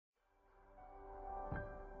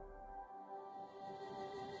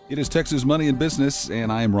It is Texas Money in Business,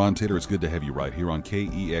 and I am Ron Taylor. It's good to have you right here on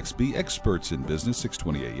KEXB, Experts in Business,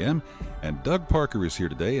 620 a.m. And Doug Parker is here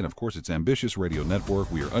today, and of course, it's Ambitious Radio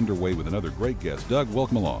Network. We are underway with another great guest. Doug,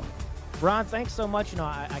 welcome along. Ron, thanks so much.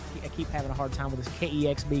 I keep having a hard time with this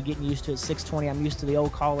KEXB, getting used to it. 620. I'm used to the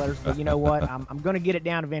old call letters, but you know what? I'm going to get it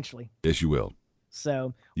down eventually. Yes, you will.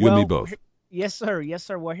 So you and me both. Yes, sir. Yes,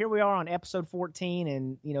 sir. Well, here we are on episode 14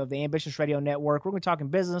 and, the Ambitious Radio Network. We're going to be talking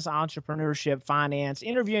business, entrepreneurship, finance,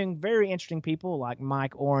 interviewing very interesting people like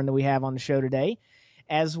Mike Oren that we have on the show today,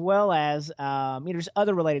 as well as, just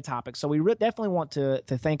other related topics. So we definitely want to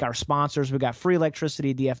thank our sponsors. We've got free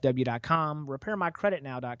electricity, dfw.com,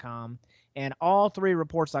 repairmycreditnow.com, and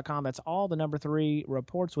all3reports.com. That's all the number 3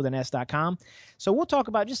 reports with an S.com. So we'll talk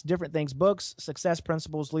about just different things, books, success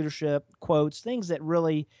principles, leadership, quotes, things that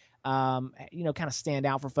really kind of stand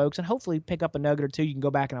out for folks, and hopefully pick up a nugget or two you can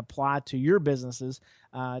go back and apply to your businesses,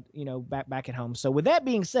 back at home. So with that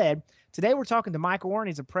being said, today we're talking to Mike Oren.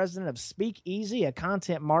 He's the president of Speak Easy, a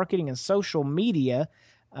content marketing and social media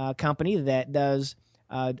company that does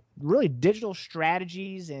really digital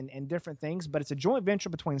strategies and different things, but it's a joint venture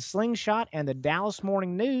between Slingshot and the Dallas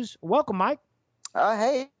Morning News. Welcome, Mike.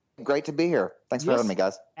 Hey. Great to be here. Thanks for having me,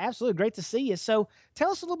 guys. Absolutely. Great to see you. So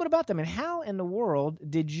tell us a little bit about them and how in the world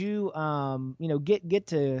did you, get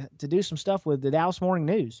to do some stuff with the Dallas Morning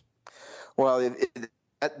News? Well,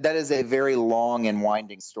 that is a very long and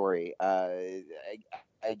winding story. I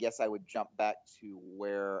guess I would jump back to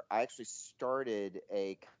where I actually started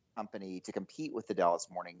a company to compete with the Dallas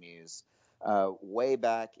Morning News way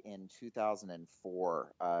back in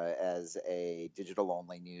 2004 as a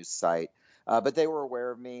digital-only news site. But they were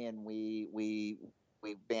aware of me, and we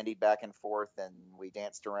bandied back and forth, and we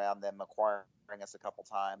danced around them acquiring us a couple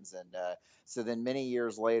times. And so then many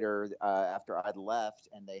years later, after I'd left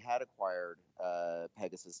and they had acquired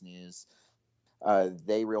Pegasus News,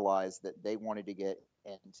 they realized that they wanted to get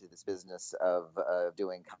into this business of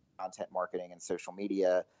doing content marketing and social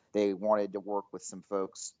media. They wanted to work with some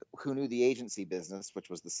folks who knew the agency business, which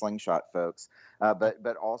was the Slingshot folks,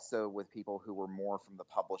 but also with people who were more from the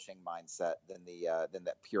publishing mindset than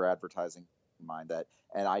that pure advertising mindset.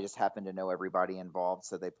 And I just happened to know everybody involved,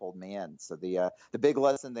 so they pulled me in. So the big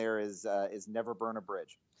lesson there is never burn a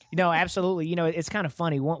bridge. Absolutely. It's kind of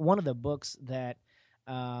funny. One of the books that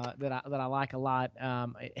I like a lot,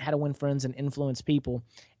 How to Win Friends and Influence People.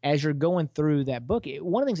 As you're going through that book,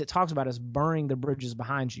 one of the things it talks about is burning the bridges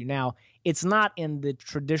behind you. Now, it's not in the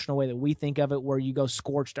traditional way that we think of it, where you go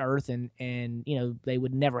scorched earth and they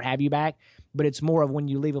would never have you back. But it's more of when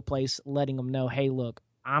you leave a place, letting them know, hey, look,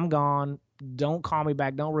 I'm gone. Don't call me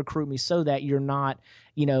back. Don't recruit me, so that you're not,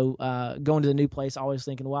 going to the new place always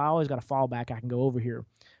thinking, well, I always got a fallback. I can go over here.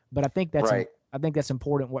 But I think that's right. I think that's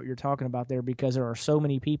important what you're talking about there, because there are so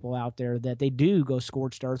many people out there that they do go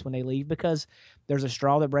scorched earth when they leave, because there's a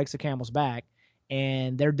straw that breaks the camel's back,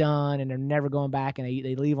 and they're done and they're never going back, and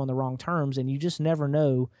they leave on the wrong terms, and you just never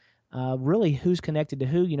know really who's connected to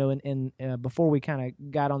who. And before we kind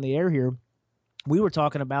of got on the air here, we were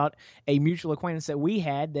talking about a mutual acquaintance that we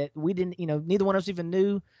had that we didn't, neither one of us even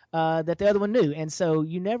knew that the other one knew. And so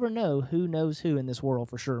you never know who knows who in this world,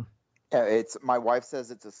 for sure. My wife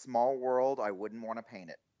says it's a small world. I wouldn't want to paint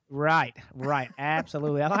it. Right.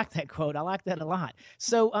 Absolutely. I like that quote. I like that a lot.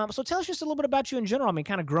 So tell us just a little bit about you in general. I mean,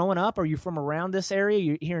 kind of growing up, are you from around this area?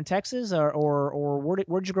 You here in Texas, or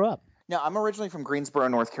where'd you grow up? No, I'm originally from Greensboro,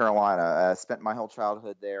 North Carolina. Spent my whole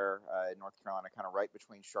childhood there in North Carolina, kind of right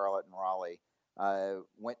between Charlotte and Raleigh.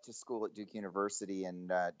 Went to school at Duke University in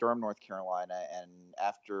Durham, North Carolina, and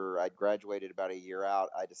after I'd graduated about a year out,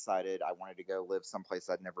 I decided I wanted to go live someplace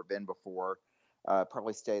I'd never been before.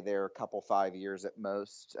 Probably stay there a couple 5 years at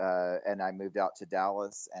most, and I moved out to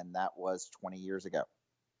Dallas, and that was 20 years ago.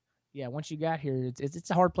 Yeah, once you got here, it's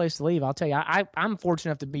a hard place to leave. I'll tell you, I'm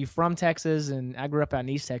fortunate enough to be from Texas, and I grew up out in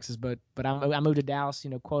East Texas, but I moved to Dallas,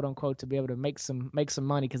 quote unquote, to be able to make some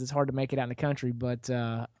money, because it's hard to make it out in the country. But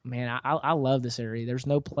man, I love this area. There's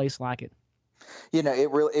no place like it.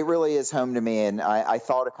 It really is home to me, and I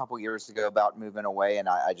thought a couple years ago about moving away, and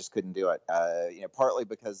I just couldn't do it. Partly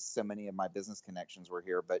because so many of my business connections were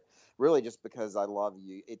here, but really just because I love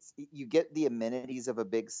you. You get the amenities of a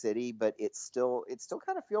big city, but it still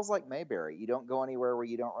kind of feels like Mayberry. You don't go anywhere where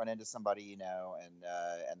you don't run into somebody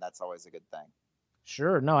and that's always a good thing.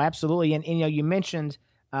 Sure, no, absolutely, and you mentioned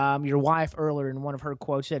your wife earlier in one of her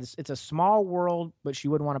quotes said it's a small world, but she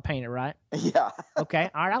wouldn't want to paint it, right? Yeah. Okay.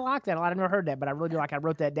 All right. I like that a lot. I've never heard that, but I really do like I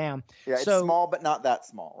wrote that down. Yeah, it's So, small, but not that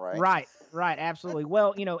small, right? right. Absolutely.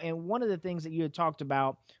 Well, and one of the things that you had talked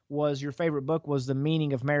about was your favorite book was The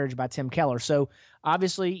Meaning of Marriage by Tim Keller. So,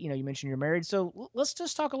 obviously, you mentioned you're married. So, let's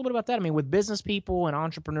just talk a little bit about that. I mean, with business people and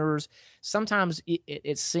entrepreneurs, sometimes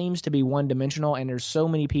it seems to be one dimensional, and there's so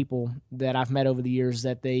many people that I've met over the years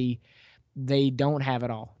that they don't have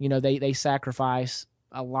it all. They sacrifice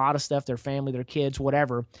a lot of stuff, their family, their kids,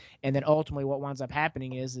 whatever. And then ultimately what winds up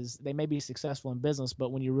happening is they may be successful in business,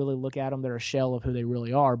 but when you really look at them, they're a shell of who they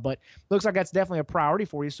really are. But looks like that's definitely a priority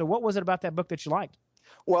for you. So what was it about that book that you liked?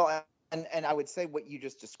 Well, and I would say what you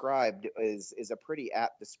just described is a pretty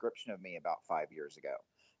apt description of me about 5 years ago.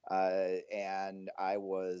 And I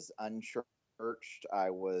was unchurched.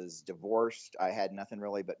 I was divorced. I had nothing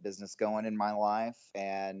really but business going in my life,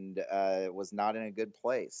 and was not in a good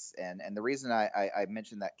place. And the reason I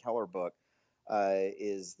mentioned that Keller book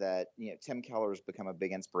is that Tim Keller has become a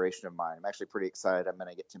big inspiration of mine. I'm actually pretty excited. I'm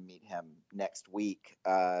going to get to meet him next week.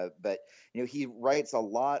 But he writes a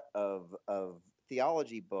lot of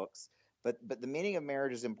theology books. But the meaning of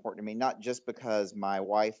marriage is important to me, not just because my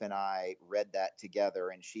wife and I read that together,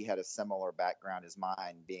 and she had a similar background as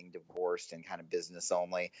mine, being divorced and kind of business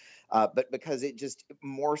only, but because it just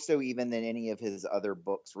more so even than any of his other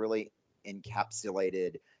books really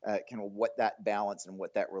encapsulated kind of what that balance and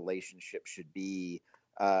what that relationship should be,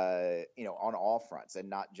 on all fronts,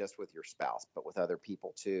 and not just with your spouse, but with other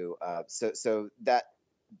people too. So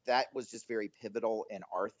that was just very pivotal in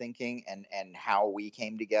our thinking and how we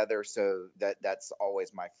came together. So that's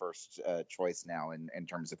always my first choice now in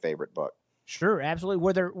terms of favorite book. Sure, absolutely.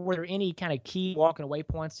 Were there any kind of key walking away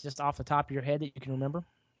points just off the top of your head that you can remember?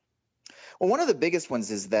 Well, one of the biggest ones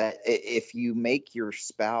is that if you make your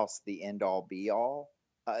spouse the end all be all,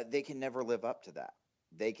 they can never live up to that.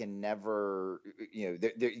 They can never,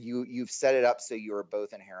 you've set it up so you are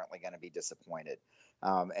both inherently going to be disappointed,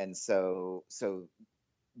 and so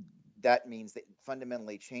that means that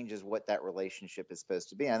fundamentally changes what that relationship is supposed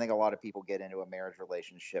to be. And I think a lot of people get into a marriage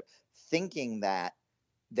relationship thinking that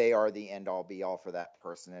they are the end all be all for that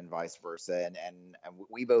person, and vice versa. And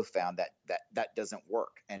we both found that doesn't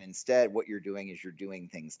work. And instead, what you're doing is you're doing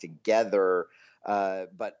things together,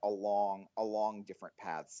 but along different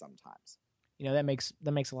paths sometimes. That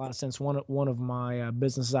makes a lot of sense. One of my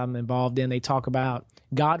businesses I'm involved in, they talk about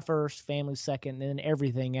God first, family second, and then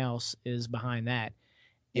everything else is behind that.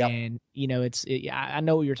 Yep. And I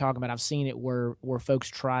know what you're talking about. I've seen it where folks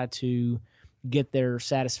try to get their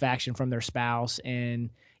satisfaction from their spouse,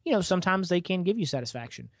 and sometimes they can give you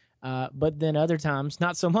satisfaction, but then other times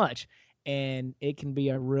not so much, and it can be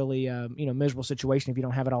a really miserable situation if you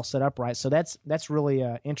don't have it all set up right. So that's really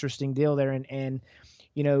an interesting deal there, and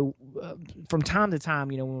from time to time,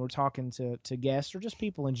 when we're talking to guests or just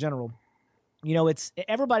people in general, it's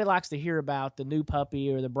everybody likes to hear about the new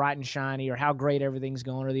puppy or the bright and shiny or how great everything's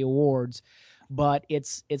going or the awards, but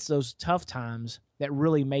it's those tough times that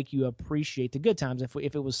really make you appreciate the good times. If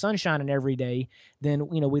it was sunshine every day, then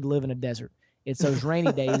we'd live in a desert. It's those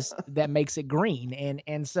rainy days that makes it green,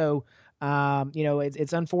 and so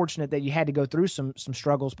it's unfortunate that you had to go through some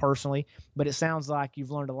struggles personally, but it sounds like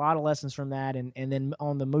you've learned a lot of lessons from that, and then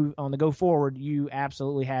on the go forward, you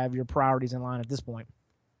absolutely have your priorities in line at this point.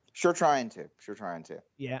 Sure trying to.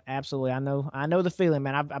 Yeah, absolutely. I know the feeling,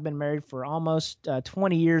 man. I've been married for almost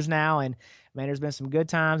 20 years now, and man, there's been some good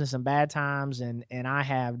times and some bad times, and I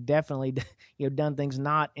have definitely done things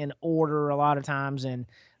not in order a lot of times, and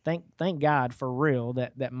thank God for real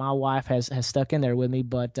that my wife has stuck in there with me,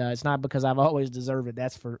 but it's not because I've always deserved it.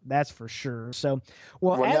 That's for sure. So,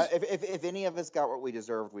 if any of us got what we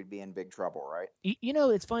deserved, we'd be in big trouble, right?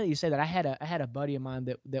 It's funny that you say that. I had a buddy of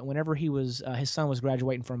mine that whenever he was his son was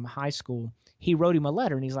graduating from high school, he wrote him a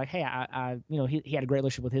letter, and he's like, hey, I he had a great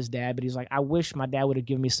relationship with his dad, but he's like, I wish my dad would have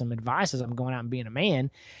given me some advice as I'm going out and being a man.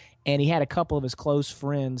 And he had a couple of his close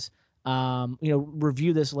friends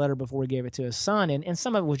review this letter before he gave it to his son, and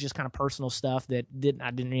some of it was just kind of personal stuff that I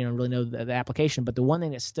didn't really know the application. But the one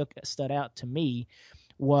thing that stood out to me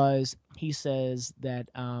was he says that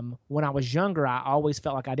when I was younger, I always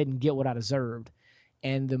felt like I didn't get what I deserved,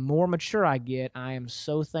 and the more mature I get, I am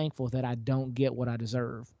so thankful that I don't get what I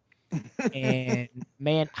deserve. And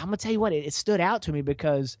man, I'm gonna tell you what, it stood out to me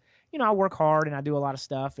because I work hard and I do a lot of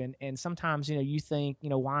stuff, and sometimes you think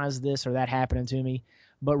why is this or that happening to me.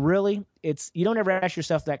 But really, you don't ever ask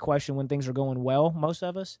yourself that question when things are going well. Most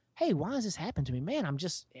of us, hey, why has this happened to me? Man,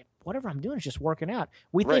 whatever I'm doing is just working out.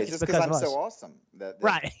 We Right. think It's it's just because because I'm of so us. awesome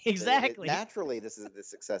Right. that Exactly. naturally the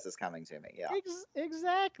success is coming to me. Yeah.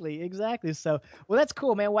 Exactly. So, well, that's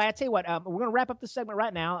cool, man. Well, I tell you what, we're going to wrap up this segment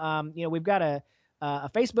right now. We've got a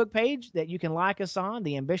Facebook page that you can like us on,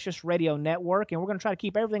 the Ambitious Radio Network, and we're going to try to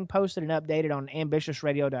keep everything posted and updated on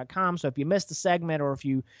ambitiousradio.com. So if you missed the segment or if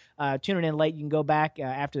you tune in late, you can go back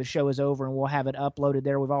after the show is over and we'll have it uploaded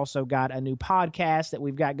there. We've also got a new podcast that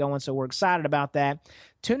we've got going, so we're excited about that.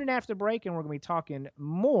 Tune in after the break, and we're going to be talking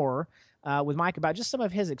more with Mike about just some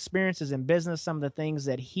of his experiences in business, some of the things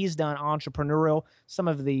that he's done entrepreneurial, some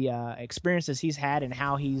of the experiences he's had and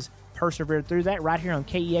how he's persevered through that right here on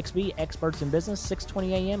KEXB, Experts in Business,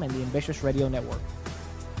 620 AM and the Ambitious Radio Network.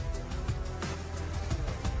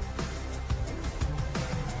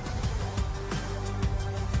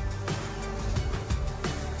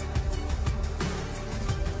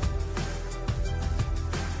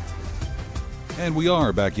 And we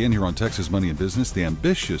are back in here on Texas Money and Business, the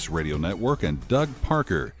Ambitious Radio Network, and Doug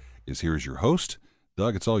Parker is here as your host.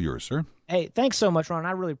 Doug, it's all yours, sir. Hey, thanks so much, Ron.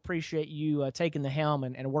 I really appreciate you taking the helm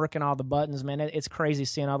and working all the buttons, man. It's crazy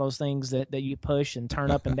seeing all those things that you push and turn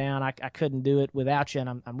up and down. I couldn't do it without you,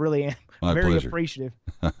 and I'm really My very pleasure. appreciative.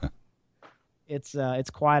 It's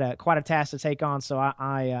quite a task to take on, so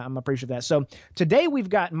I'm appreciative of that. So today we've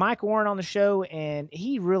got Mike Warren on the show, and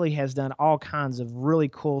he really has done all kinds of really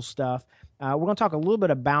cool stuff. We're going to talk a little bit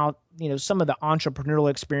about some of the entrepreneurial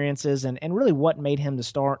experiences and really what made him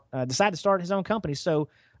decide to start his own company. So,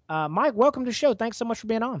 Mike, welcome to the show. Thanks so much for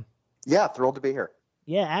being on. Yeah, thrilled to be here.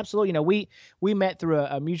 Yeah, absolutely. We met through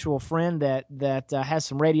a mutual friend that has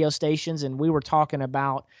some radio stations, and we were talking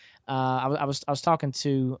about. I was talking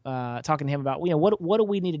to him about what do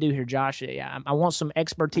we need to do here, Josh? I want some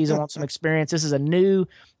expertise. I want some experience. This is a new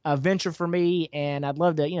venture for me, and I'd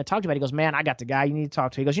love to talk to you about it. He goes, man, I got the guy you need to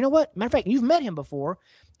talk to. He goes, you know what? Matter of fact, you've met him before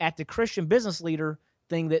at the Christian Business Leader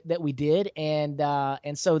thing that we did, and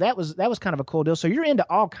so that was kind of a cool deal. So you're into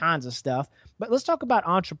all kinds of stuff, but let's talk about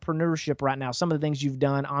entrepreneurship right now. Some of the things you've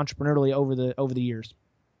done entrepreneurially over the years.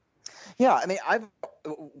 Yeah, I mean,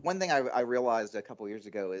 one thing I realized a couple of years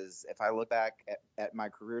ago is if I look back at my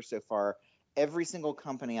career so far, every single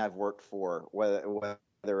company I've worked for,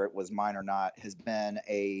 whether it was mine or not, has been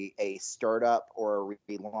a startup or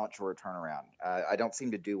a relaunch or a turnaround. I don't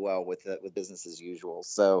seem to do well with business as usual.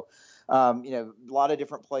 So, a lot of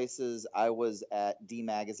different places. I was at D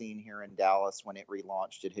Magazine here in Dallas when it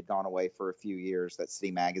relaunched. It had gone away for a few years. That's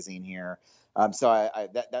D Magazine here. So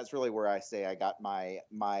that's really where I say I got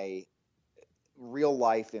my real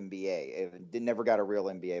life MBA. Never got a real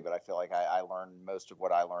MBA, but I feel like I learned most of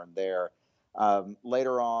what I learned there.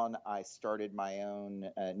 Later on, I started my own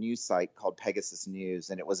news site called Pegasus News,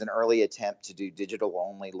 and it was an early attempt to do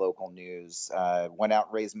digital-only local news. Went out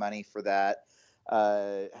and raised money for that.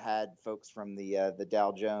 Had folks from the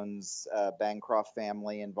Dow Jones Bancroft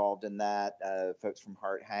family involved in that, folks from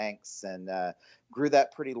Hart Hanks, and grew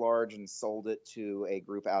that pretty large and sold it to a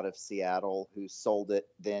group out of Seattle who sold it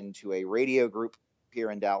then to a radio group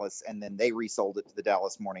here in Dallas, and then they resold it to the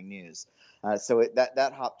Dallas Morning News. So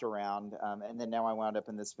that hopped around, and then now I wound up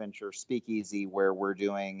in this venture, Speakeasy, where we're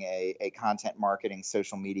doing a content marketing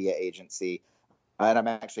social media agency. And I'm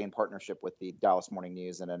actually in partnership with the Dallas Morning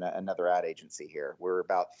News and another ad agency here. We're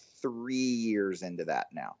about 3 years into that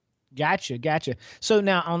now. Gotcha. So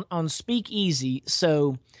now on Speakeasy,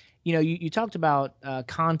 so you talked about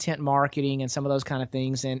content marketing and some of those kind of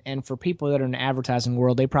things, and for people that are in the advertising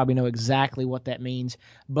world, they probably know exactly what that means.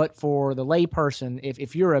 But for the layperson,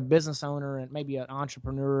 if you're a business owner and maybe an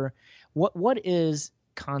entrepreneur, what is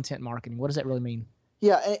content marketing? What does that really mean?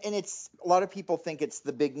 Yeah, and it's a lot of people think it's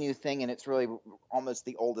the big new thing, and it's really almost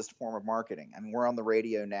the oldest form of marketing. I mean, we're on the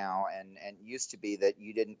radio now, and it used to be that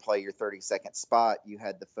you didn't play your 30-second spot. You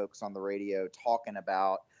had the folks on the radio talking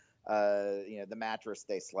about the mattress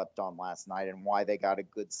they slept on last night and why they got a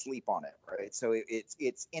good sleep on it, right? So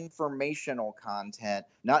it's informational content,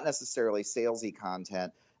 not necessarily salesy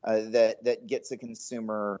content, that gets a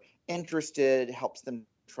consumer interested, helps them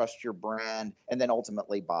trust your brand, and then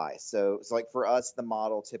ultimately buy. So like for us, the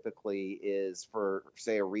model typically is for,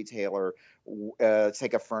 say, a retailer,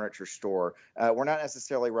 take a furniture store. We're not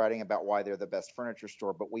necessarily writing about why they're the best furniture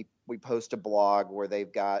store, but we post a blog where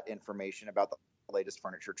they've got information about the latest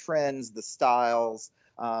furniture trends, the styles,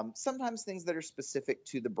 sometimes things that are specific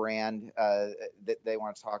to the brand that they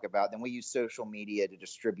want to talk about. Then we use social media to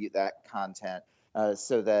distribute that content.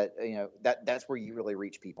 So that that's where you really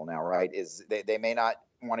reach people now, right? Is they may not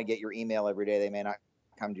want to get your email every day. They may not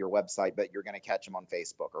come to your website, but you're going to catch them on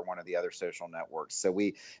Facebook or one of the other social networks. So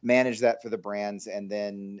we manage that for the brands, and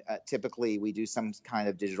then typically we do some kind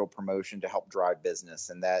of digital promotion to help drive business,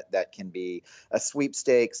 and that can be a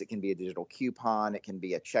sweepstakes, it can be a digital coupon, it can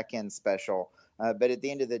be a check-in special. But at the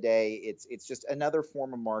end of the day, it's just another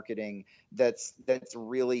form of marketing that's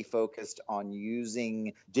really focused on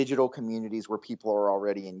using digital communities where people are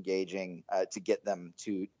already engaging to get them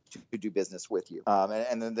to do business with you.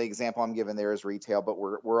 And then the example I'm giving there is retail, but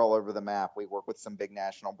we're all over the map. We work with some big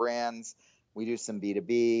national brands. We do some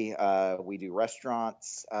B2B. We do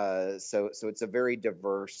restaurants. So it's a very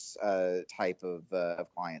diverse type of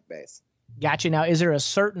client base. Gotcha. Now, is there a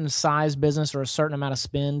certain size business or a certain amount of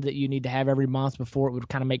spend that you need to have every month before it would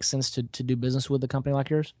kind of make sense to do business with a company like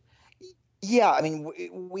yours? Yeah, I mean,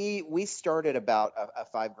 we started about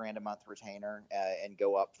a $5,000 a month retainer and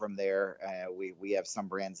go up from there. We have some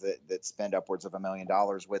brands that spend upwards of $1 million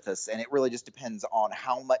with us, and it really just depends on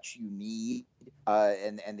how much you need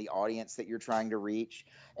and the audience that you're trying to reach,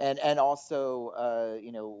 and also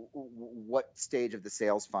what stage of the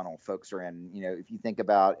sales funnel folks are in. If you think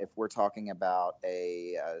about, if we're talking about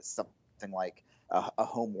a something like a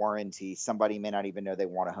home warranty, somebody may not even know they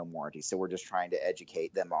want a home warranty. So we're just trying to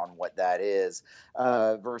educate them on what that is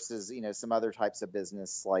versus, some other types of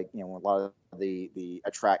business, like, a lot of the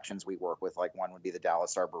attractions we work with, like one would be the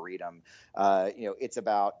Dallas Arboretum. It's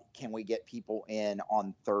about, can we get people in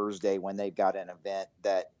on Thursday when they've got an event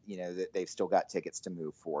that, that they've still got tickets to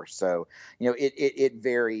move for. So, it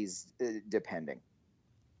varies depending.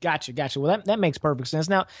 Gotcha. Well, that makes perfect sense.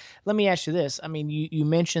 Now, let me ask you this. I mean, you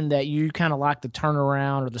mentioned that you kind of like the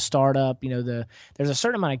turnaround or the startup. There's a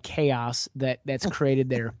certain amount of chaos that's created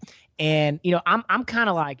there, and I'm kind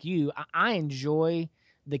of like you. I enjoy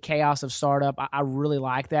the chaos of startup. I really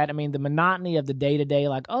like that. I mean, the monotony of the day to day,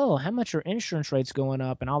 like, oh, how much are insurance rates going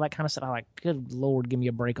up and all that kind of stuff. I like, good Lord, give me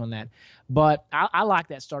a break on that. But I like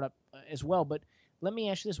that startup as well. But let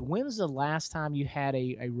me ask you this. When's the last time you had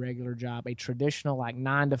a regular job, a traditional like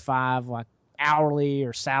 9 to 5, like hourly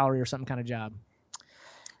or salary or something kind of job?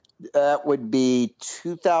 That would be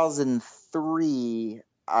 2003.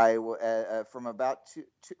 From about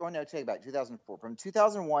take back 2004. From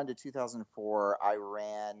 2001 to 2004, I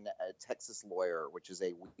ran a Texas Lawyer, which is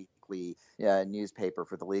a weekly newspaper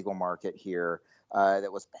for the legal market here.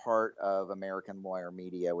 That was part of American Lawyer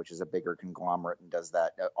Media, which is a bigger conglomerate and does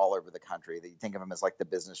that all over the country. You think of them as like the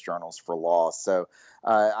business journals for law. So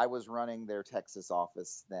I was running their Texas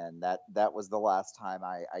office then. That was the last time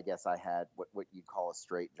I guess I had what you'd call a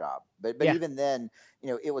straight job. But Yeah. even then,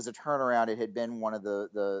 it was a turnaround. It had been one of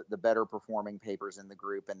the better performing papers in the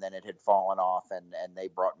group, and then it had fallen off, and they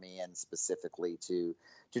brought me in specifically to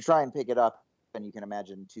try and pick it up. And you can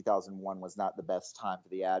imagine 2001 was not the best time for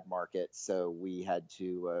the ad market, so we had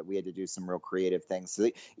to do some real creative things. So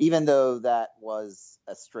even though that was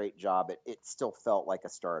a straight job, it still felt like a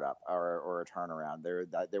startup or a turnaround.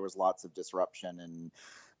 There was lots of disruption and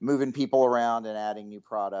moving people around and adding new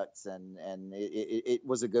products, and it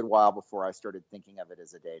was a good while before I started thinking of it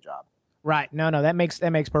as a day job. Right. No, that makes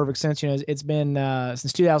perfect sense. It's been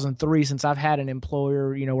since 2003 since I've had an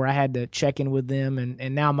employer, where I had to check in with them,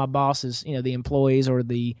 and now my boss is, the employees or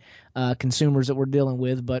the consumers that we're dealing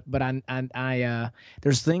with. But I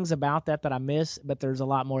there's things about that I miss, but there's a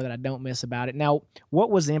lot more that I don't miss about it. Now,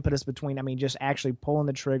 what was the impetus between, just actually pulling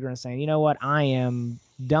the trigger and saying, you know what, I am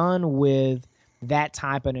done with that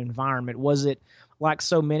type of environment? Was it like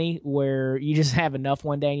so many where you just have enough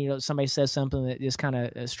one day and somebody says something that just kind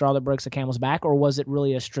of straw that breaks the camel's back, or was it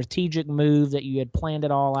really a strategic move that you had planned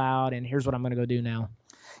it all out and here's what I'm going to go do now?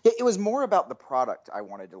 It was more about the product I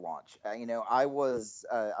wanted to launch. I was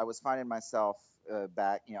finding myself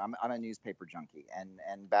back. I'm a newspaper junkie,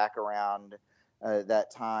 and back around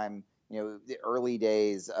that time, the early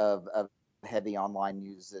days of heavy online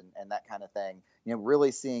news and that kind of thing.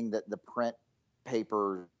 Really seeing that the print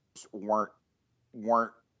papers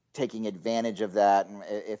weren't taking advantage of that, and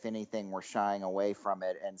if anything were shying away from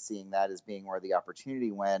it, and seeing that as being where the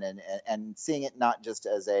opportunity went, and seeing it not just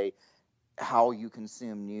as a how you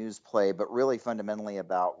consume news play, but really fundamentally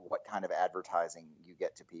about what kind of advertising you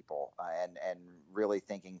get to people, and really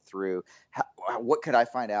thinking through what could I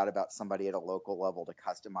find out about somebody at a local level to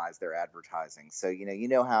customize their advertising. So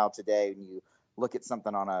how today when you look at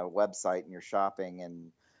something on a website and you're shopping,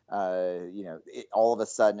 and all of a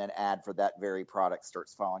sudden an ad for that very product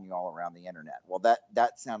starts following you all around the internet. Well,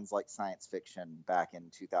 that sounds like science fiction back in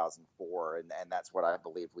 2004, and that's what I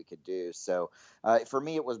believe we could do. So for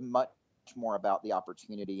me, it was much more about the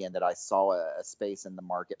opportunity, and that I saw a space in the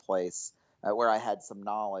marketplace where I had some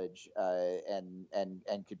knowledge and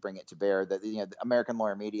could bring it to bear. That the American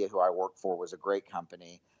Lawyer Media, who I worked for, was a great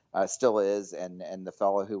company, still is, and the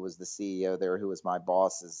fellow who was the CEO there, who was my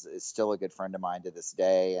boss, is still a good friend of mine to this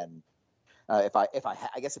day. And I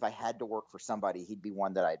guess if I had to work for somebody, he'd be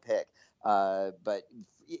one that I'd pick. But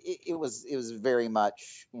it was very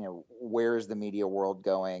much, where's the media world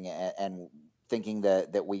going, and thinking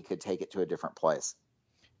that we could take it to a different place.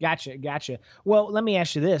 Gotcha. Well, let me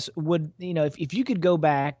ask you this: would if you could go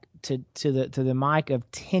back to the Mike of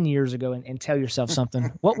 10 years ago and tell yourself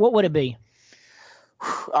something, what would it be?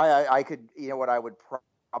 I could, what I would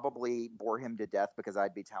probably bore him to death, because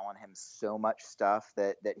I'd be telling him so much stuff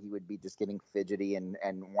that he would be just getting fidgety and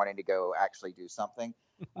wanting to go actually do something.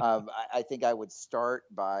 I think I would start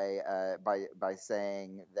by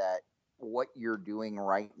saying that what you're doing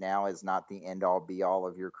right now is not the end all be all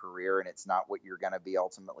of your career, and it's not what you're going to be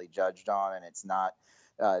ultimately judged on, and it's not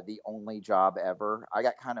the only job ever. I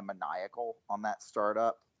got kind of maniacal on that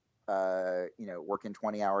startup. Working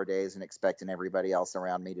 20-hour days and expecting everybody else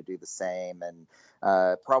around me to do the same. And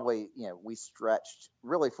probably, we stretched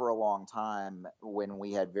really for a long time when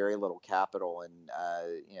we had very little capital.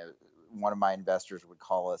 And, one of my investors would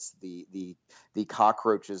call us the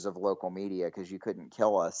cockroaches of local media, because you couldn't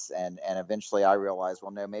kill us. And eventually I realized,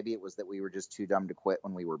 well, no, maybe it was that we were just too dumb to quit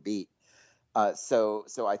when we were beat. So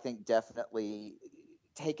I think definitely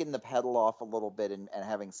taking the pedal off a little bit and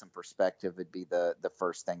having some perspective would be the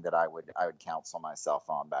first thing that I would counsel myself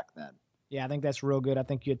on back then. Yeah, I think that's real good. I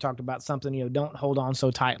think you had talked about something, don't hold on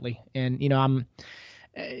so tightly. And,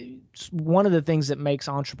 one of the things that makes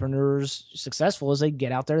entrepreneurs successful is they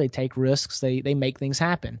get out there, they take risks, they make things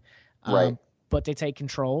happen. Right. But they take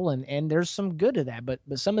control, and there's some good to that. But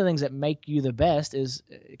some of the things that make you the best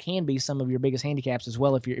can be some of your biggest handicaps as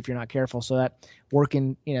well if you're not careful. So that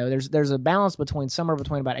working, there's a balance between somewhere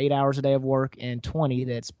between about 8 hours a day of work and 20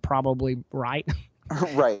 that's probably right.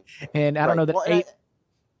 Right. And I don't know that well,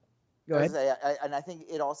 Go ahead. And I think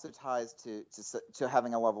it also ties to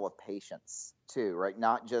having a level of patience too, right?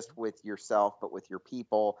 Not just with yourself, but with your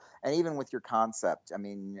people, and even with your concept. I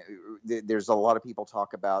mean, there's a lot of people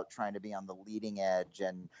talk about trying to be on the leading edge,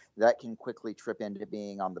 and that can quickly trip into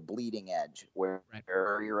being on the bleeding edge, where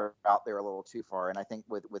you're out there a little too far. And I think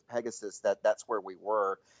with Pegasus, that's where we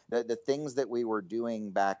were. The things that we were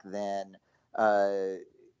doing back then,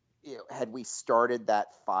 had we started that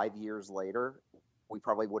 5 years later, we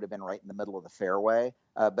probably would have been right in the middle of the fairway.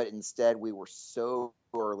 But instead, we were so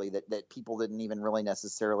early that people didn't even really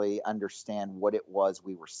necessarily understand what it was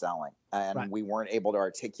we were selling. And we weren't able to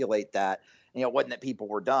articulate that. It wasn't that people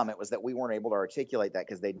were dumb. It was that we weren't able to articulate that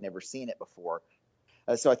because they'd never seen it before.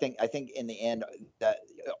 So I think in the end, that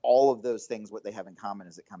all of those things, what they have in common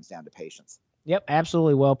is it comes down to patience. Yep,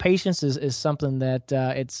 absolutely. Well, patience is something that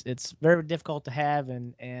it's very difficult to have,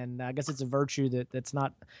 and I guess it's a virtue that's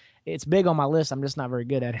not. It's big on my list. I'm just not very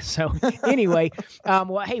good at it. So anyway,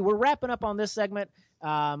 well, hey, we're wrapping up on this segment.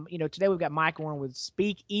 Today we've got Mike Oren with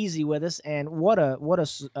Speak Easy with us, and what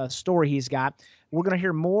a story he's got. We're going to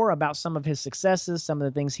hear more about some of his successes, some of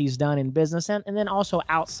the things he's done in business, and then also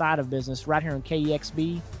outside of business, right here on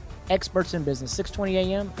KEXB, Experts in Business,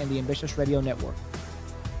 620 AM, and the Ambitious Radio Network.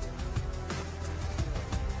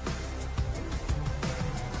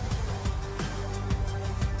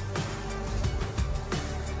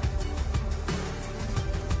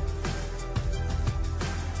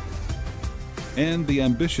 And the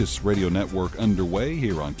Ambitious Radio Network underway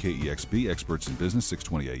here on KEXB, Experts in Business,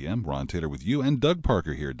 620 AM. Ron Taylor with you, and Doug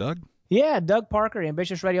Parker here. Doug? Yeah, Doug Parker,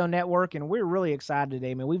 Ambitious Radio Network, and we're really excited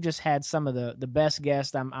today. I mean, we've just had some of the best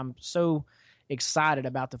guests. I'm so excited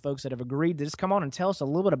about the folks that have agreed to just come on and tell us a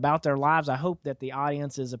little bit about their lives. I hope that the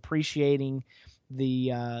audience is appreciating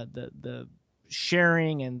the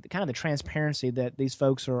sharing and kind of the transparency that these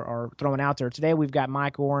folks are throwing out there. Today, we've got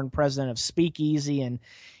Mike Oren, president of Speak Easy, and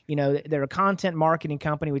they're a content marketing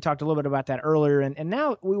company. We talked a little bit about that earlier, and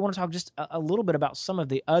now we want to talk just a little bit about some of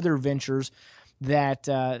the other ventures that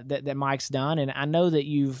Mike's done. And I know that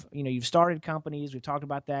you've started companies. We've talked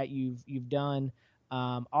about that. You've done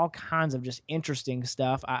all kinds of just interesting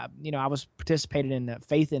stuff. I was participating in the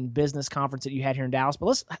Faith in Business conference that you had here in Dallas. But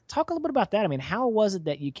let's talk a little bit about that. I mean, how was it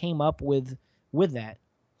that you came up with that?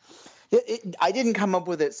 I didn't come up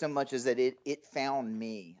with it so much as that it found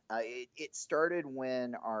me. It started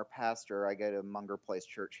when our pastor, I go to Munger Place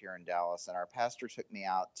Church here in Dallas, and our pastor took me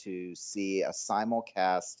out to see a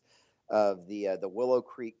simulcast of the Willow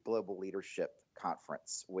Creek Global Leadership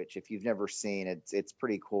Conference, which if you've never seen, it's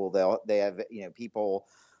pretty cool. They have people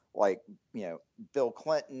like, Bill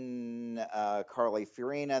Clinton, Carly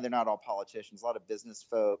Fiorina. They're not all politicians. A lot of business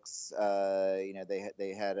folks. They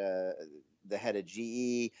had the head of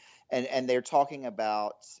GE, and they're talking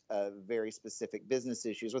about very specific business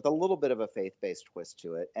issues with a little bit of a faith-based twist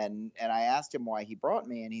to it. And I asked him why he brought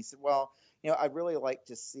me, and he said, well, I'd really like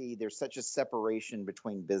to see there's such a separation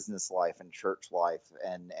between business life and church life.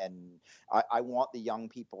 And I want the young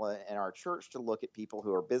people in our church to look at people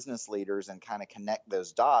who are business leaders and kind of connect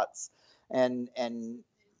those dots. And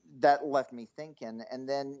that left me thinking. And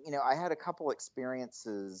then, I had a couple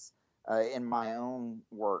experiences in my own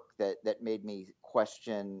work that made me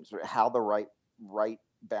question sort of how the right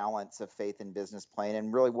balance of faith and business playing,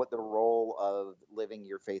 and really what the role of living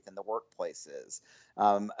your faith in the workplace is.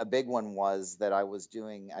 A big one was that I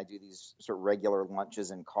do these sort of regular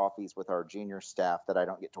lunches and coffees with our junior staff that I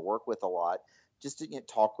don't get to work with a lot, just to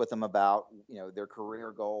talk with them about their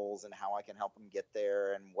career goals and how I can help them get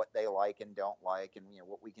there, and what they like and don't like, and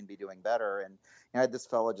what we can be doing better. And I had this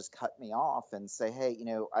fellow just cut me off and say, hey,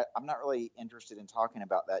 I'm not really interested in talking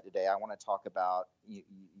about that today. I want to talk about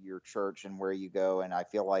your church and where you go, and I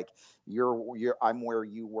feel like I'm where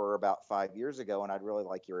you were about 5 years ago, and I'd really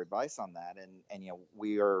like your advice on that. And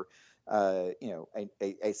we are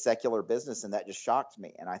a secular business, and that just shocked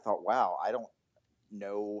me. And I thought, wow, I don't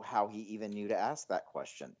know how he even knew to ask that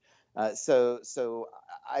question. So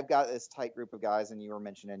I've got this tight group of guys, and you were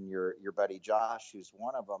mentioning your buddy Josh, who's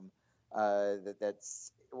one of them.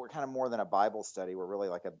 That's We're kind of more than a Bible study. We're really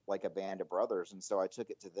like a band of brothers. And so I took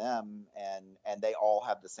it to them, and they all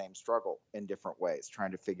have the same struggle in different ways,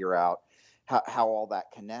 trying to figure out how all that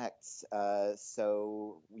connects.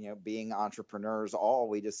 So being entrepreneurs,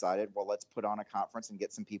 we decided, well, let's put on a conference and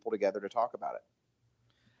get some people together to talk about it.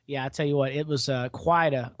 Yeah, I tell you what, it was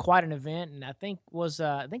quite an event, and I think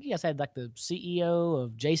you guys had like the CEO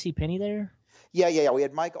of J.C. Penney there. Yeah. We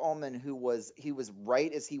had Mike Ullman, he was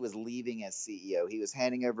right as he was leaving as CEO. He was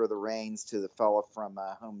handing over the reins to the fellow from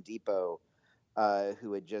Home Depot,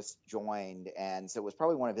 who had just joined, and so it was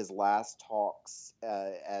probably one of his last talks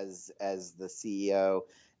as the CEO.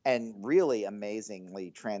 And really amazingly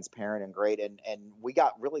transparent and great, and we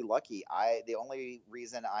got really lucky. The only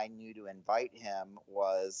reason I knew to invite him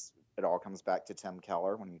was, it all comes back to Tim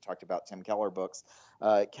Keller. When you talked about Tim Keller books,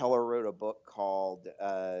 Keller wrote a book called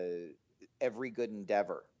Every Good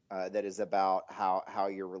Endeavor, that is about how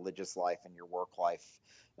your religious life and your work life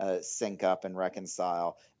sync up and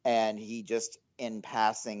reconcile. And he just, in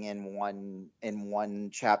passing, in one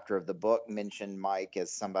chapter of the book, mentioned Mike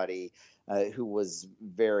as somebody who was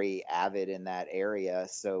very avid in that area.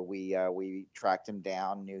 So we tracked him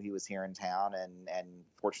down, knew he was here in town, and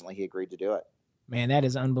fortunately he agreed to do it. Man, that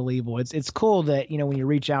is unbelievable. It's cool that when you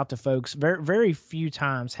reach out to folks. Very very few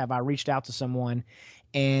times have I reached out to someone,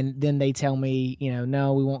 and then they tell me,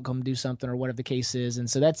 no, we won't come do something, or whatever the case is. And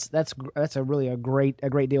so that's a really a great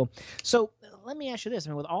deal. So let me ask you this: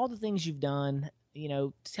 I mean, with all the things you've done,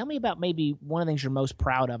 tell me about maybe one of the things you're most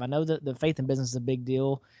proud of. I know that the faith in business is a big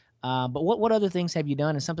deal, but what other things have you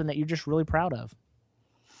done, and something that you're just really proud of?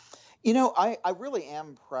 I really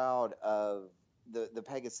am proud of the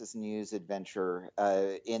Pegasus News adventure,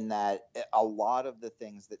 in that a lot of the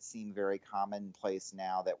things that seem very commonplace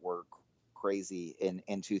now that were crazy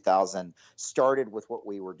in 2000 started with what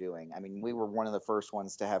we were doing. I mean, we were one of the first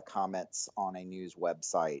ones to have comments on a news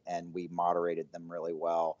website, and we moderated them really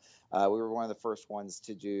well. We were one of the first ones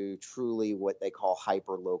to do truly what they call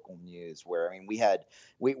hyper local news, where, I mean,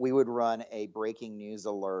 we would run a breaking news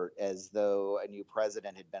alert as though a new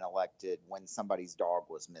president had been elected when somebody's dog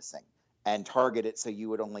was missing, and target it so you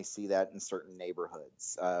would only see that in certain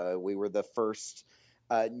neighborhoods. We were the first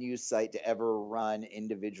news site to ever run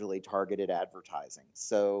individually targeted advertising.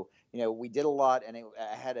 So, we did a lot, and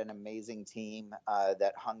I had an amazing team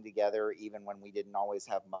that hung together even when we didn't always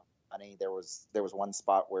have money. There was one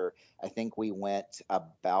spot where I think we went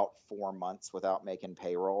about 4 months without making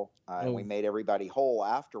payroll, and we made everybody whole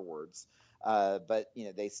afterwards. But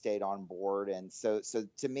they stayed on board, and so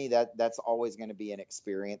to me, that's always going to be an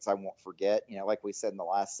experience I won't forget. Like we said in the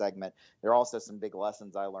last segment, there are also some big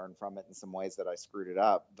lessons I learned from it, and some ways that I screwed it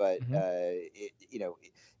up. But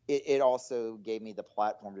it also gave me the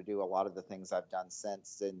platform to do a lot of the things I've done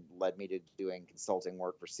since, and led me to doing consulting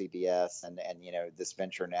work for CBS, and this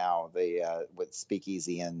venture now, with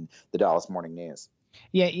Speakeasy and the Dallas Morning News.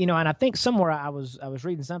 Yeah, and I think somewhere I was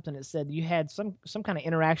reading something that said you had some kind of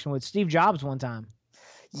interaction with Steve Jobs one time.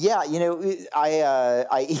 Yeah, I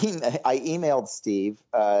emailed Steve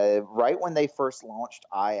right when they first launched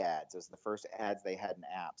iAds. It was the first ads they had in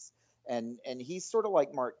apps, and he's sort of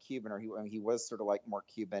like Mark Cuban, or he was sort of like Mark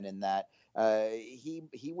Cuban in that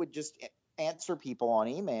he would just answer people on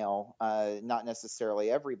email, not necessarily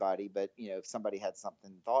everybody, but if somebody had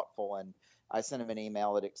something thoughtful, and I sent them an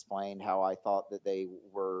email that explained how I thought that they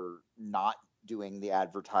were not doing the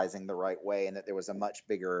advertising the right way, and that there was a much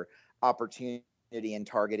bigger opportunity in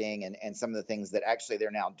targeting, and some of the things that actually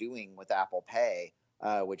they're now doing with Apple Pay,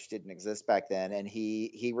 which didn't exist back then. And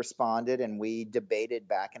he responded, and we debated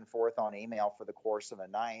back and forth on email for the course of a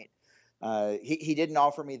night. He didn't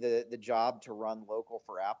offer me the job to run local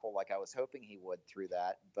for Apple like I was hoping he would through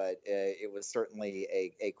that, but it was certainly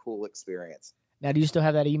a cool experience. Now, do you still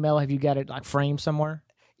have that email? Have you got it like framed somewhere?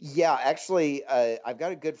 Yeah, actually, I've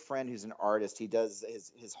got a good friend who's an artist. He does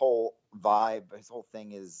his whole vibe, his whole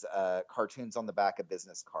thing is cartoons on the back of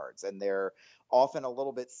business cards, and they're often a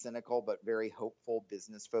little bit cynical but very hopeful,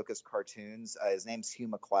 business focused cartoons. His name's Hugh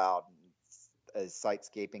McLeod,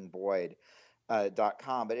 sitescapingboyd.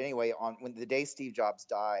 .com. But anyway, on when the day Steve Jobs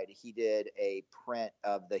died, he did a print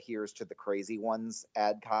of the "Here's to the Crazy Ones"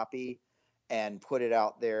 ad copy and put it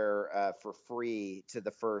out there for free to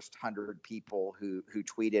the first 100 people who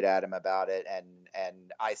tweeted at him about it,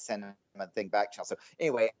 and I sent him a thing back. So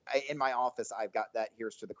anyway, in my office, I've got that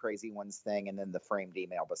 "Here's to the Crazy Ones" thing, and then the framed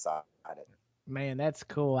email beside it. Man, that's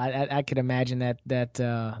cool. I could imagine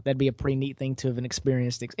that'd be a pretty neat thing to have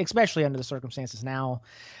experienced, especially under the circumstances now.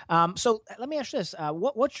 So let me ask you this: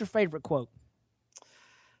 what's your favorite quote?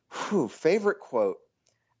 Favorite quote.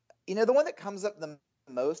 The one that comes up the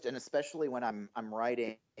most, and especially when I'm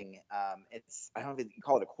writing, it's, I don't even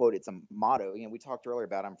call it a quote, it's a motto. We talked earlier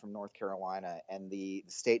about I'm from North Carolina, and the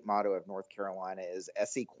state motto of North Carolina is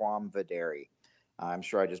 "Esse quam videri." I'm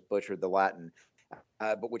sure I just butchered the Latin,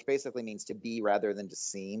 but which basically means to be rather than to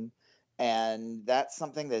seem. And that's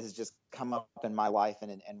something that has just come up in my life,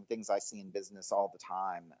 and things I see in business all the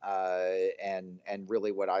time, and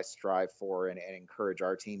really what I strive for, and encourage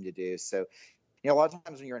our team to do. So a lot of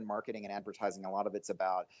times when you're in marketing and advertising, a lot of it's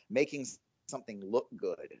about making something look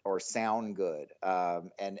good or sound good,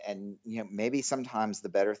 and maybe sometimes the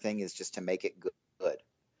better thing is just to make it good.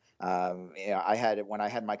 When I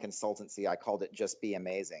had my consultancy, I called it "Just Be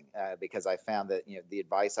Amazing," because I found that the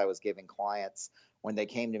advice I was giving clients when they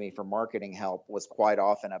came to me for marketing help was quite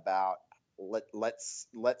often about let's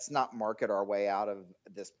not market our way out of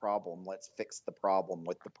this problem. Let's fix the problem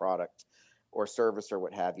with the product or service or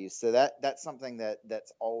what have you. So that's something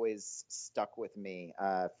that's always stuck with me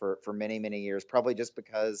for many years. Probably just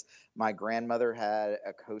because my grandmother had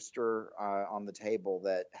a coaster on the table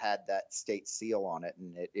that had that state seal on it,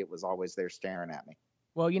 and it was always there staring at me.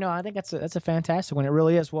 Well, I think that's a fantastic one. It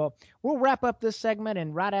really is. Well, we'll wrap up this segment,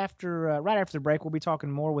 and right after the break, we'll be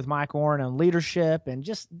talking more with Mike Oren on leadership and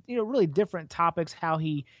just really different topics, how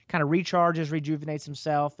he kind of recharges, rejuvenates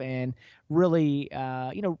himself, and really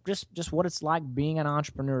just what it's like being an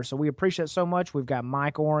entrepreneur. So we appreciate it so much. We've got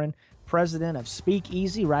Mike Oren, president of Speak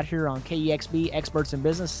Easy, right here on KEXB Experts in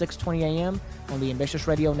Business, 6:20 a.m. on the Ambitious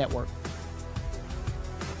Radio Network.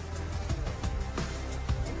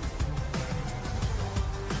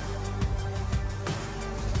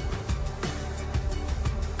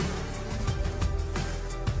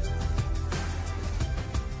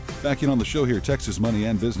 Back in on the show here, Texas Money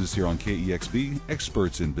and Business here on KEXB,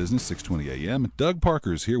 Experts in Business, 620 a.m. Doug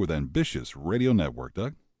Parker's here with Ambitious Radio Network.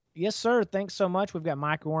 Doug? Yes, sir. Thanks so much. We've got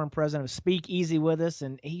Mike Oren, president of Speak Easy, with us,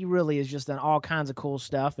 and he really has just done all kinds of cool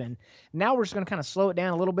stuff. And now we're just going to kind of slow it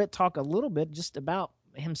down a little bit, talk a little bit just about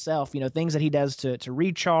himself, things that he does to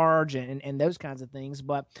recharge and those kinds of things,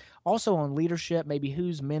 but also on leadership, maybe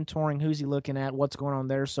who's mentoring, who's he looking at, what's going on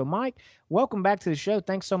there. So, Mike, welcome back to the show.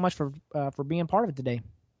 Thanks so much for being part of it today.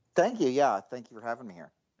 Thank you. Yeah, thank you for having me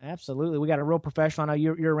here. Absolutely. We got a real professional. I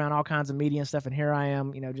know you're around all kinds of media and stuff, and here I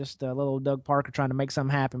am, just a little Doug Parker trying to make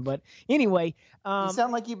something happen. But anyway. You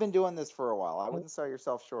sound like you've been doing this for a while. I wouldn't sell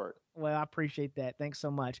yourself short. Well, I appreciate that. Thanks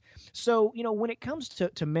so much. So, when it comes to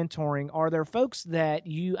mentoring, are there folks that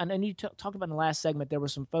I know you talked about in the last segment, there were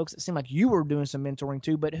some folks that seemed like you were doing some mentoring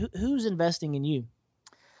too, but who's investing in you?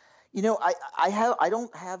 I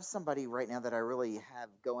don't have somebody right now that I really have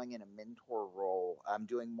going in a mentor role. I'm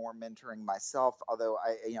doing more mentoring myself, although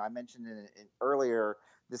I mentioned earlier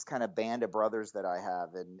this kind of band of brothers that I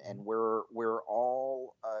have, and we're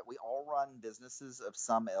all we all run businesses of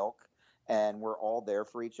some ilk, and we're all there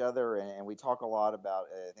for each other, and we talk a lot about,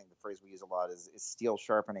 I think the phrase we use a lot is steel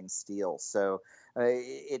sharpening steel. So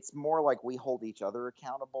it's more like we hold each other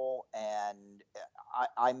accountable, and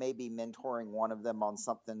I may be mentoring one of them on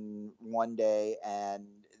something one day, and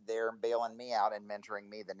they're bailing me out and mentoring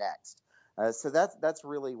me the next. So that's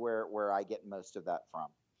really where I get most of that from.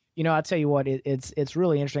 You know, I tell you what, it's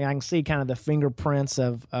really interesting. I can see kind of the fingerprints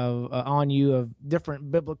of on you of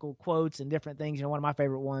different biblical quotes and different things. You know, one of my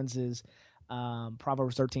favorite ones is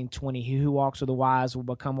Proverbs 13:20. He who walks with the wise will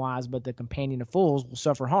become wise, but the companion of fools will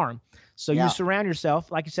suffer harm. So you Yeah. surround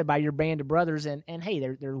yourself, like you said, by your band of brothers, and hey,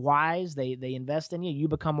 they're wise. They invest in you. You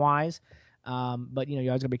become wise. But you know, you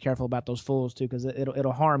always gotta be careful about those fools too, because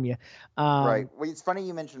it'll harm you. Right. Well, it's funny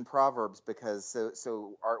you mentioned Proverbs because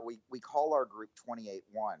we call our group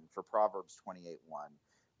 28:1 for Proverbs 28:1,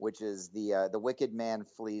 which is the wicked man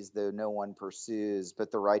flees though no one pursues,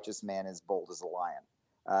 but the righteous man is bold as a lion.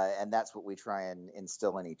 And that's what we try and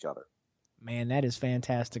instill in each other. Man, that is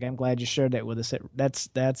fantastic. I'm glad you shared that with us.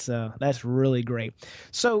 That's really great.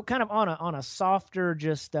 So, kind of on a softer,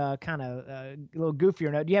 just kind of a little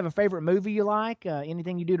goofier note. Do you have a favorite movie you like?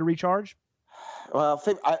 Anything you do to recharge? Well,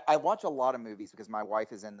 I watch a lot of movies because my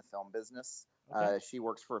wife is in the film business. Okay. She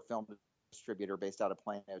works for a film distributor based out of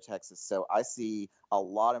Plano, Texas. So I see a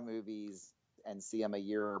lot of movies and see them a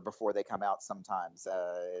year before they come out sometimes.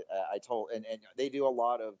 And they do a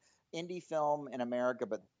lot of indie film in America,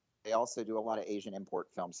 but they also do a lot of Asian import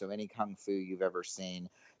films. So any kung fu you've ever seen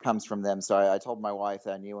comes from them. So I told my wife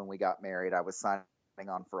that I knew when we got married, I was signing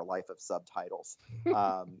on for a life of subtitles.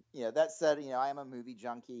 That said, I am a movie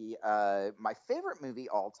junkie. My favorite movie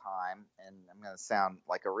all time, and I'm going to sound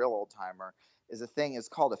like a real old timer, is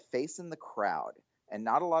called A Face in the Crowd. And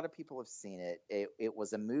not a lot of people have seen it. It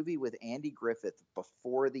was a movie with Andy Griffith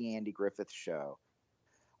before the Andy Griffith Show.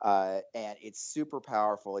 And it's super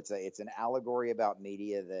powerful. It's an allegory about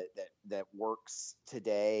media that works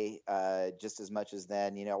today just as much as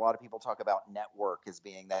then. A lot of people talk about Network as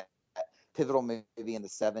being that pivotal movie in the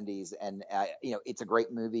 70s, and it's a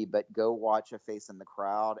great movie, but go watch A Face in the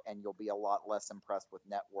Crowd and you'll be a lot less impressed with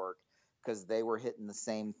Network, because they were hitting the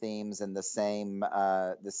same themes and the same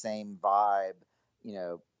vibe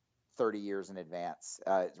 30 years in advance.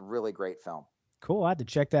 It's a really great film. Cool. I had to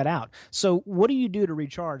check that out. So, what do you do to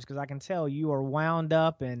recharge? Because I can tell you are wound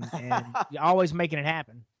up and you're always making it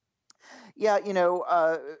happen. Yeah,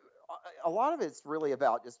 a lot of it's really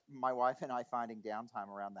about just my wife and I finding downtime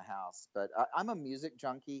around the house. But I'm a music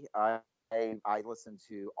junkie. I listen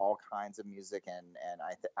to all kinds of music, and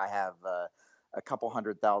I have a couple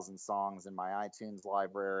 100,000 songs in my iTunes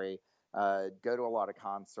library. Go to a lot of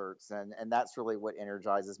concerts, and that's really what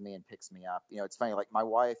energizes me and picks me up. It's funny. Like my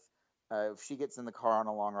wife, if she gets in the car on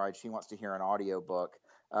a long ride, she wants to hear an audiobook.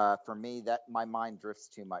 For me, that my mind drifts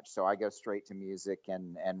too much, so I go straight to music.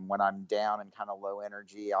 And when I'm down and kind of low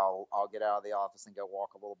energy, I'll get out of the office and go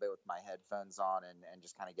walk a little bit with my headphones on and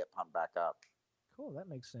just kind of get pumped back up. Cool. That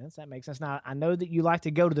makes sense. That makes sense. Now, I know that you like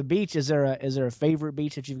to go to the beach. Is there a favorite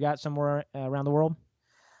beach that you've got somewhere around the world?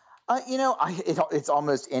 It's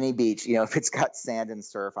almost any beach. If it's got sand and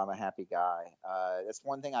surf, I'm a happy guy. That's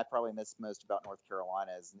one thing I probably miss most about North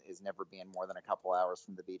Carolina is never being more than a couple hours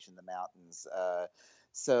from the beach in the mountains.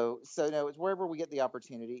 So no, it's wherever we get the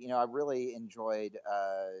opportunity. I really enjoyed.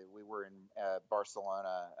 We were in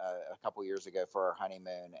Barcelona a couple years ago for our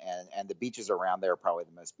honeymoon, and the beaches around there are probably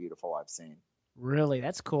the most beautiful I've seen. Really,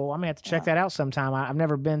 that's cool. I'm gonna have to check Yeah. that out sometime. I've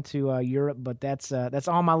never been to Europe, but that's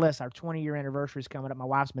on my list. Our 20-year anniversary is coming up. My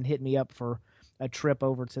wife's been hitting me up for a trip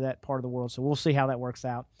over to that part of the world, so we'll see how that works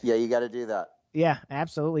out. Yeah, you got to do that. Yeah,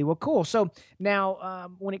 absolutely. Well, cool. So now,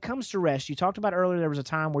 when it comes to rest, you talked about earlier there was a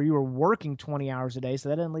time where you were working 20 hours a day, so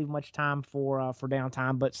that didn't leave much time for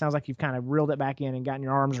downtime. But it sounds like you've kind of reeled it back in and gotten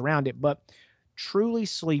your arms around it. But truly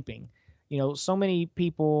sleeping, so many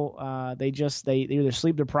people they either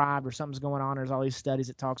sleep deprived or something's going on. There's all these studies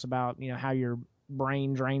that talks about how your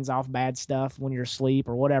brain drains off bad stuff when you're asleep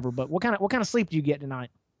or whatever. But what kind of sleep do you get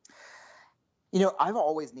tonight? I've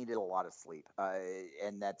always needed a lot of sleep,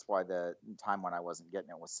 and that's why the time when I wasn't getting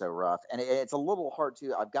it was so rough. And it's a little hard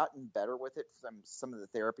too. I've gotten better with it from some of the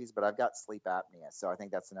therapies, but I've got sleep apnea, so I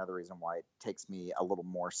think that's another reason why it takes me a little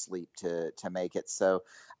more sleep to make it. So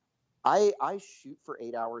I shoot for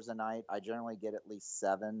 8 hours a night. I generally get at least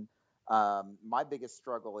 7. My biggest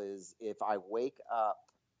struggle is if I wake up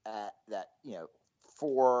at that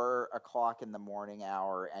 4 o'clock in the morning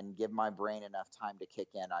hour and give my brain enough time to kick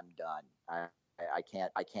in, I'm done. I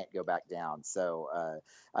can't go back down. So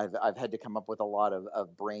I've had to come up with a lot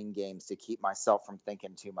of brain games to keep myself from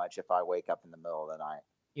thinking too much if I wake up in the middle of the night.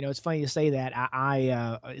 It's funny you say that. I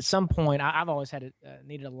at some point I've always had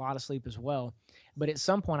needed a lot of sleep as well, but at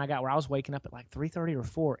some point I got where I was waking up at like 3:30 or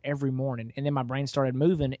 4 every morning, and then my brain started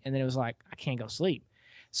moving, and then it was like I can't go sleep.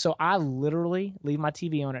 So I literally leave my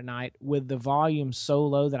TV on at night with the volume so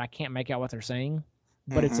low that I can't make out what they're saying,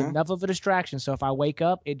 but it's Mm-hmm. enough of a distraction. So if I wake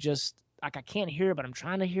up, like I can't hear it, but I'm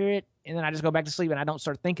trying to hear it, and then I just go back to sleep and I don't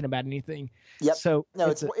start thinking about anything. Yep. So No,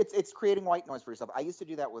 it's creating white noise for yourself. I used to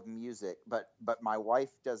do that with music, but my wife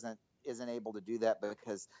isn't able to do that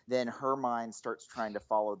because then her mind starts trying to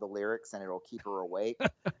follow the lyrics and it'll keep her awake.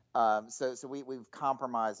 So we've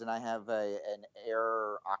compromised, and I have an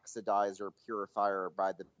air oxidizer purifier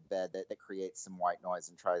by the bed that creates some white noise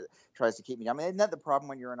and tries to keep me down. I mean, isn't that the problem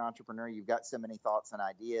when you're an entrepreneur? You've got so many thoughts and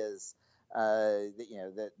ideas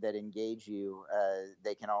that engage you.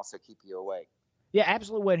 They can also keep you awake. yeah,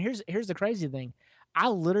 absolutely. Well, and here's the crazy thing. I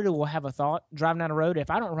literally will have a thought driving down the road. If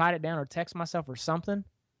I don't write it down or text myself or something,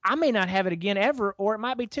 I may not have it again ever, or it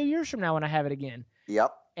might be 2 years from now when I have it again.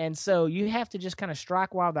 Yep. And so you have to just kind of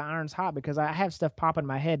strike while the iron's hot, because I have stuff pop in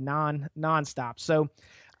my head nonstop. So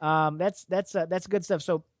that's good stuff.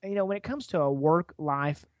 So when it comes to a work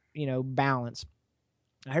life balance,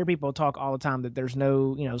 I hear people talk all the time that there's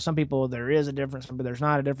no, some people there is a difference, but there's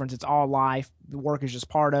not a difference. It's all life. The work is just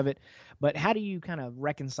part of it. But how do you kind of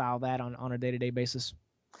reconcile that on a day-to-day basis?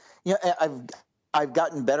 Yeah, I've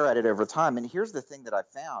gotten better at it over time. And here's the thing that I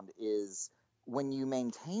found is when you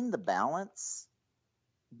maintain the balance,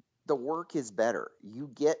 the work is better.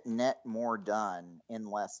 You get net more done in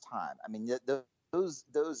less time. I mean, those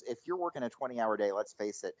if you're working a 20-hour day, let's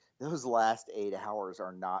face it, those last 8 hours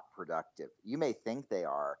are not productive. You may think they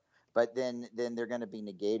are, but then they're going to be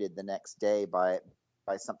negated the next day by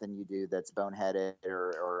something you do that's boneheaded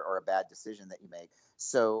or a bad decision that you make.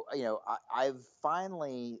 So I've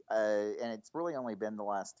finally and it's really only been the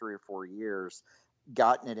last 3 or 4 years,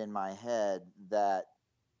 gotten it in my head that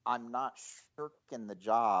I'm not shirking the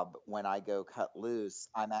job when I go cut loose.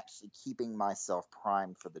 I'm actually keeping myself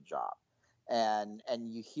primed for the job. And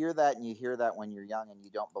you hear that, and you hear that when you're young and you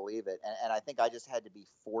don't believe it. And I think I just had to be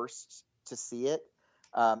forced to see it.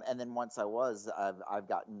 And then once I've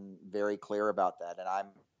gotten very clear about that. And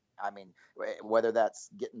I mean, whether that's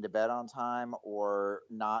getting to bed on time or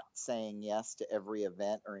not saying yes to every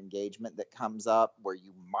event or engagement that comes up where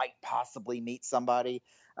you might possibly meet somebody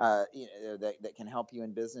that can help you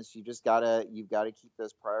in business, you've got to keep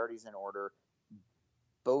those priorities in order,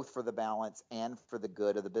 both for the balance and for the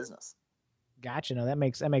good of the business. Gotcha. No, that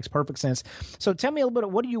makes perfect sense. So tell me a little bit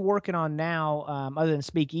of what are you working on now, other than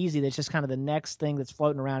Speak Easy? That's just kind of the next thing that's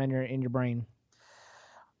floating around in your brain.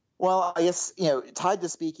 Well, I guess tied to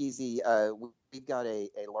Speakeasy, we've got a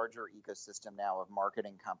larger ecosystem now of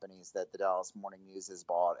marketing companies that the Dallas Morning News has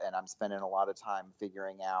bought, and I'm spending a lot of time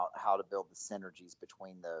figuring out how to build the synergies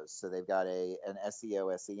between those. So they've got an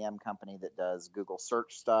SEO SEM company that does Google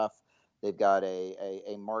search stuff. They've got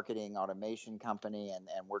a marketing automation company, and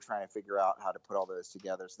we're trying to figure out how to put all those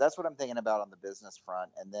together. So that's what I'm thinking about on the business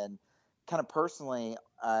front. And then kind of personally,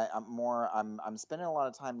 I'm spending a lot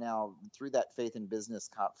of time now through that Faith in Business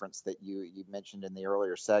conference that you mentioned in the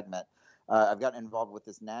earlier segment. I've gotten involved with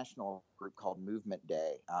this national group called Movement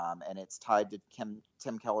Day, and it's tied to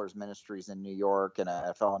Tim Keller's ministries in New York and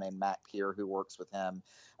a fellow named Matt Peer who works with him.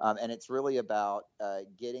 And it's really about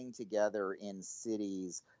getting together in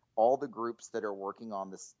cities, all the groups that are working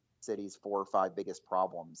on the city's 4 or 5 biggest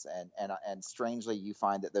problems, and strangely, you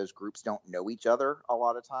find that those groups don't know each other a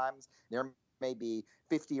lot of times. There may be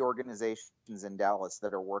 50 organizations in Dallas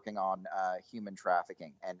that are working on human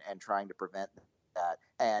trafficking and trying to prevent that,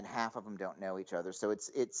 and half of them don't know each other. So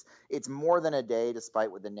it's more than a day,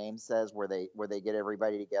 despite what the name says, where they get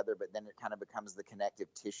everybody together, but then it kind of becomes the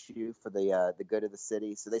connective tissue for the good of the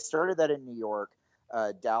city. So they started that in New York.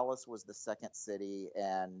 Dallas was the second city,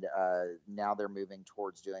 and now they're moving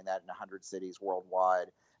towards doing that in 100 cities worldwide.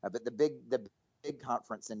 But the big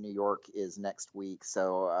conference in New York is next week,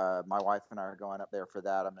 so my wife and I are going up there for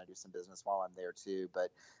that. I'm going to do some business while I'm there too,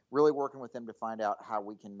 but really working with them to find out how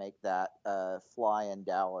we can make that fly in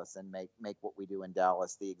Dallas and make what we do in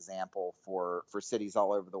Dallas the example for cities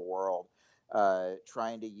all over the world.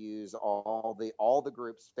 Trying to use all the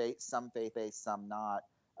groups, some faith-based, some not,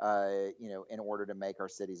 in order to make our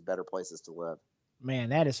cities better places to live. Man,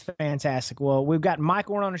 that is fantastic. Well, we've got Mike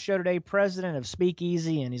Warren on the show today, president of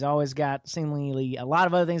Speakeasy, and he's always got seemingly a lot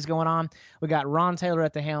of other things going on. We got Ron Taylor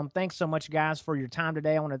at the helm. Thanks so much, guys, for your time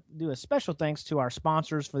today. I want to do a special thanks to our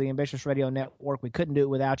sponsors for the Ambitious Radio Network. We couldn't do it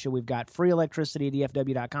without you. We've got free electricity at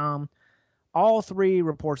DFW.com,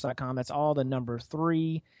 all3reports.com. That's all the number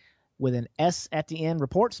 3 with an S at the end,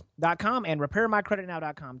 reports.com, and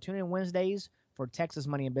repairmycreditnow.com. Tune in Wednesdays for Texas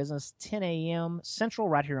Money and Business, 10 a.m. Central,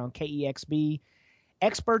 right here on KEXB.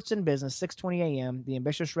 Experts in Business, 6:20 a.m., the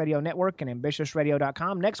Ambitious Radio Network, and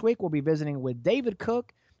ambitiousradio.com. Next week, we'll be visiting with David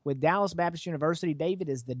Cook with Dallas Baptist University. David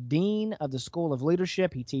is the Dean of the School of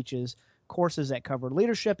Leadership. He teaches courses that cover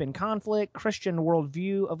leadership in conflict, Christian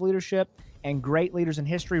worldview of leadership, and great leaders in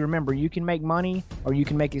history. Remember, you can make money or you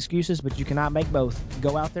can make excuses, but you cannot make both.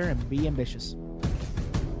 Go out there and be ambitious.